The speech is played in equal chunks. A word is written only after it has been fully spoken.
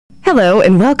Hello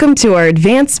and welcome to our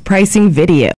advanced pricing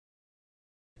video.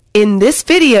 In this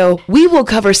video, we will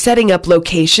cover setting up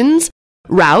locations,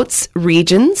 routes,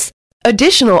 regions,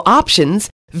 additional options,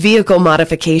 vehicle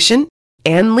modification,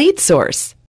 and lead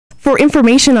source. For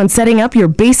information on setting up your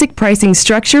basic pricing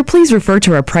structure, please refer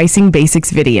to our Pricing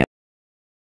Basics video.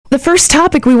 The first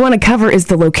topic we want to cover is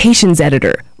the Locations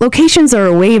Editor. Locations are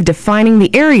a way of defining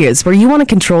the areas where you want to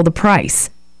control the price.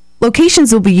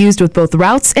 Locations will be used with both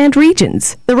routes and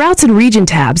regions. The routes and region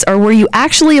tabs are where you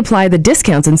actually apply the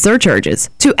discounts and surcharges.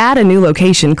 To add a new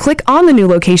location, click on the new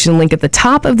location link at the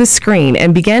top of the screen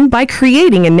and begin by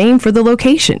creating a name for the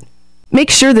location.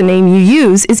 Make sure the name you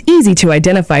use is easy to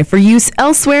identify for use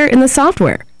elsewhere in the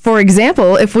software. For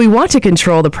example, if we want to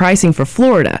control the pricing for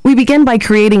Florida, we begin by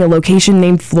creating a location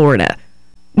named Florida.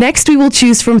 Next, we will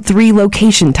choose from 3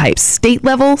 location types: state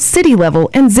level, city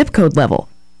level, and zip code level.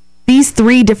 These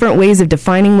 3 different ways of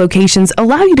defining locations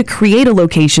allow you to create a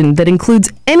location that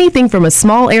includes anything from a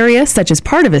small area, such as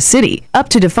part of a city, up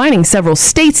to defining several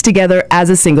states together as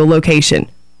a single location.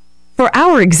 For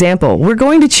our example, we're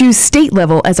going to choose state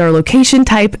level as our location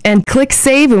type and click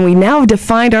Save, and we now have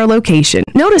defined our location.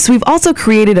 Notice we've also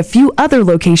created a few other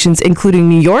locations, including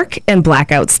New York and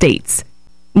blackout states.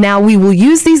 Now we will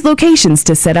use these locations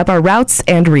to set up our routes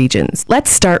and regions. Let's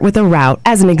start with a route.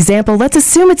 As an example, let's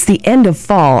assume it's the end of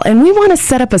fall and we want to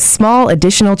set up a small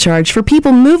additional charge for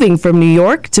people moving from New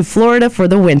York to Florida for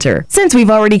the winter. Since we've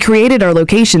already created our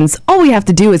locations, all we have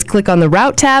to do is click on the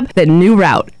Route tab, then New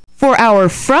Route. For our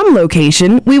From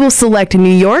location, we will select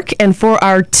New York, and for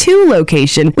our To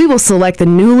location, we will select the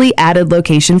newly added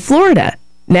location Florida.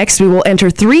 Next, we will enter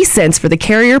 3 cents for the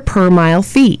carrier per mile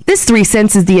fee. This 3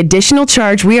 cents is the additional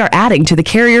charge we are adding to the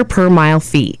carrier per mile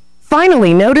fee.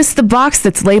 Finally, notice the box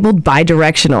that's labeled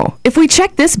bidirectional. If we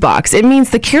check this box, it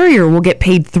means the carrier will get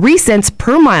paid 3 cents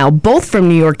per mile both from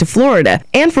New York to Florida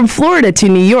and from Florida to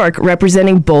New York,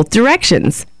 representing both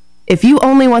directions. If you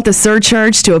only want the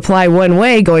surcharge to apply one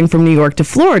way going from New York to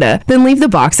Florida, then leave the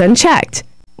box unchecked.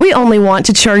 We only want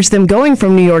to charge them going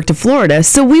from New York to Florida,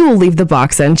 so we will leave the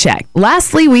box unchecked.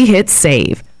 Lastly, we hit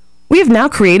Save. We have now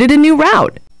created a new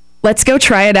route. Let's go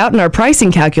try it out in our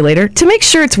pricing calculator to make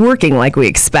sure it's working like we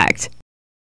expect.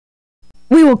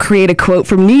 We will create a quote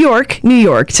from New York, New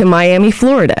York to Miami,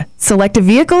 Florida. Select a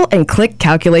vehicle and click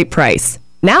Calculate Price.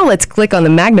 Now let's click on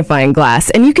the magnifying glass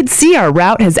and you can see our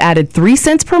route has added 3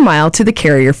 cents per mile to the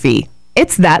carrier fee.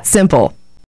 It's that simple.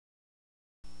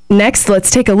 Next, let's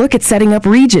take a look at setting up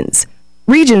regions.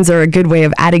 Regions are a good way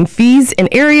of adding fees in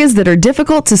areas that are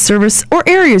difficult to service or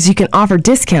areas you can offer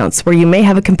discounts where you may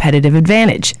have a competitive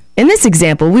advantage. In this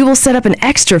example, we will set up an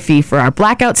extra fee for our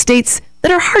blackout states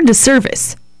that are hard to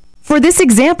service. For this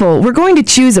example, we're going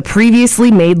to choose a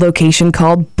previously made location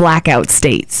called Blackout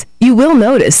States. You will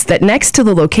notice that next to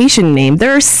the location name,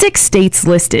 there are 6 states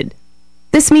listed.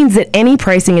 This means that any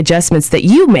pricing adjustments that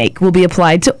you make will be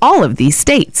applied to all of these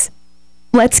states.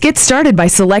 Let's get started by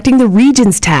selecting the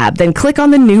Regions tab, then click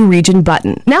on the New Region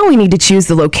button. Now we need to choose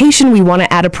the location we want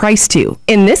to add a price to,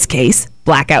 in this case,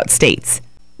 Blackout States.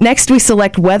 Next, we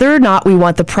select whether or not we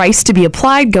want the price to be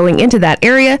applied going into that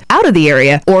area, out of the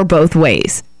area, or both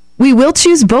ways. We will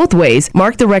choose both ways,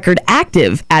 mark the record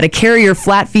active, add a carrier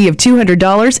flat fee of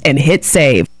 $200, and hit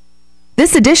Save.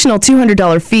 This additional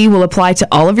 $200 fee will apply to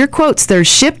all of your quotes that are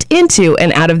shipped into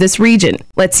and out of this region.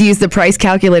 Let's use the price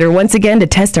calculator once again to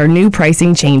test our new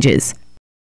pricing changes.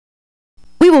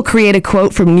 We will create a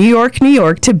quote from New York, New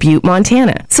York to Butte,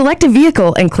 Montana. Select a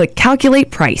vehicle and click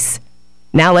Calculate Price.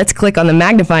 Now let's click on the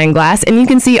magnifying glass and you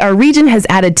can see our region has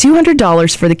added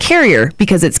 $200 for the carrier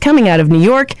because it's coming out of New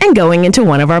York and going into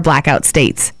one of our blackout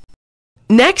states.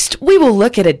 Next, we will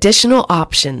look at additional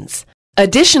options.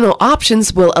 Additional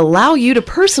options will allow you to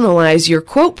personalize your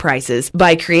quote prices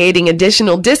by creating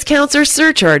additional discounts or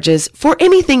surcharges for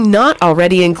anything not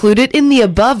already included in the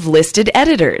above listed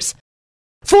editors.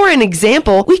 For an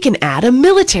example, we can add a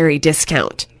military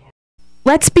discount.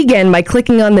 Let's begin by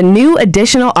clicking on the New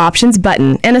Additional Options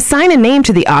button and assign a name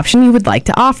to the option you would like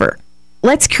to offer.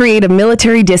 Let's create a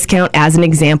military discount as an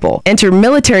example. Enter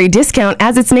military discount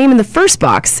as its name in the first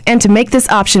box, and to make this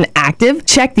option active,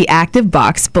 check the active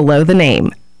box below the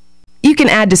name. You can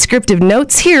add descriptive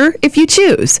notes here if you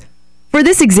choose. For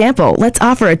this example, let's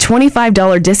offer a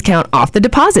 $25 discount off the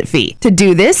deposit fee. To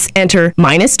do this, enter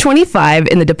 -25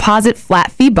 in the deposit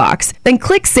flat fee box, then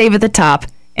click Save at the top,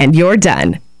 and you're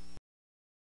done.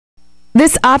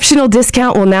 This optional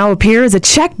discount will now appear as a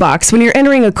checkbox when you're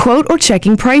entering a quote or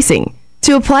checking pricing.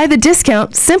 To apply the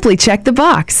discount, simply check the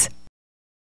box.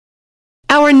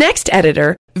 Our next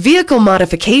editor, Vehicle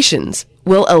Modifications,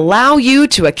 will allow you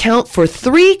to account for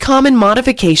 3 common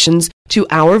modifications to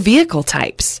our vehicle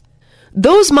types.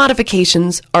 those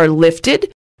modifications are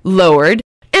lifted, lowered,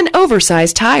 and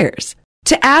oversized tires.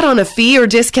 To add on a fee or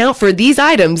discount for these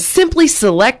items, simply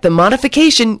select the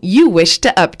modification you wish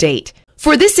to update.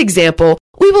 For this example,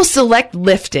 we will select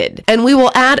lifted, and we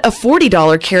will add a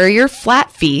 $40 carrier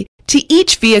flat fee to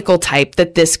each vehicle type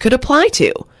that this could apply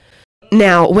to.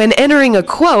 Now, when entering a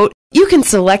quote, you can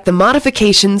select the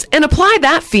modifications and apply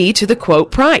that fee to the quote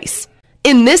price.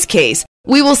 In this case,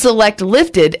 we will select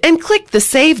lifted and click the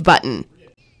Save button.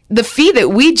 The fee that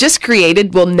we just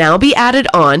created will now be added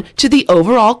on to the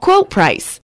overall quote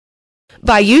price.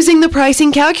 By using the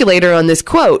pricing calculator on this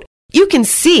quote, you can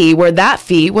see where that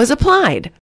fee was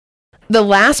applied. The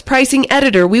last pricing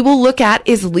editor we will look at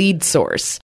is Lead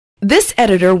Source. This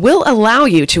editor will allow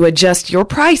you to adjust your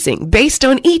pricing based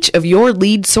on each of your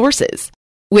lead sources.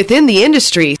 Within the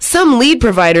industry, some lead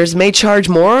providers may charge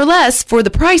more or less for the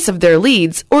price of their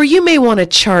leads, or you may want to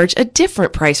charge a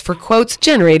different price for quotes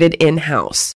generated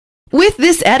in-house. With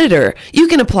this editor, you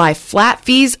can apply flat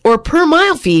fees or per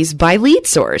mile fees by lead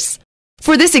source.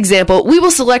 For this example, we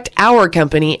will select our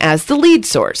company as the lead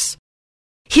source.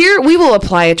 Here, we will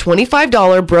apply a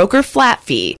 $25 broker flat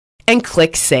fee and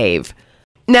click Save.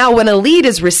 Now, when a lead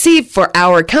is received for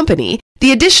our company,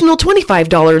 the additional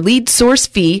 $25 lead source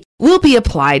fee will be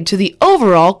applied to the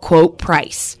overall quote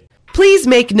price. Please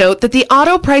make note that the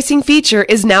auto pricing feature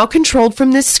is now controlled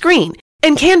from this screen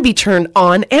and can be turned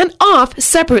on and off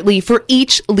separately for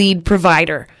each lead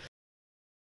provider.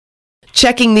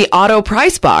 Checking the auto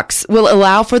price box will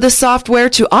allow for the software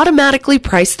to automatically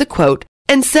price the quote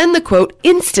and send the quote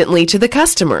instantly to the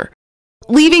customer.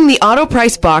 Leaving the auto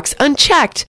price box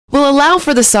unchecked will allow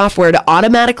for the software to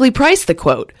automatically price the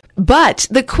quote, but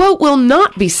the quote will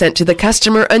not be sent to the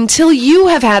customer until you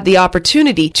have had the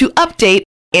opportunity to update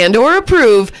and/or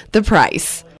approve the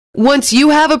price. Once you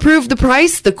have approved the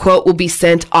price, the quote will be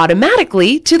sent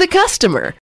automatically to the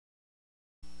customer.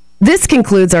 This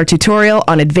concludes our tutorial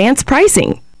on advanced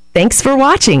pricing. Thanks for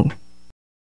watching.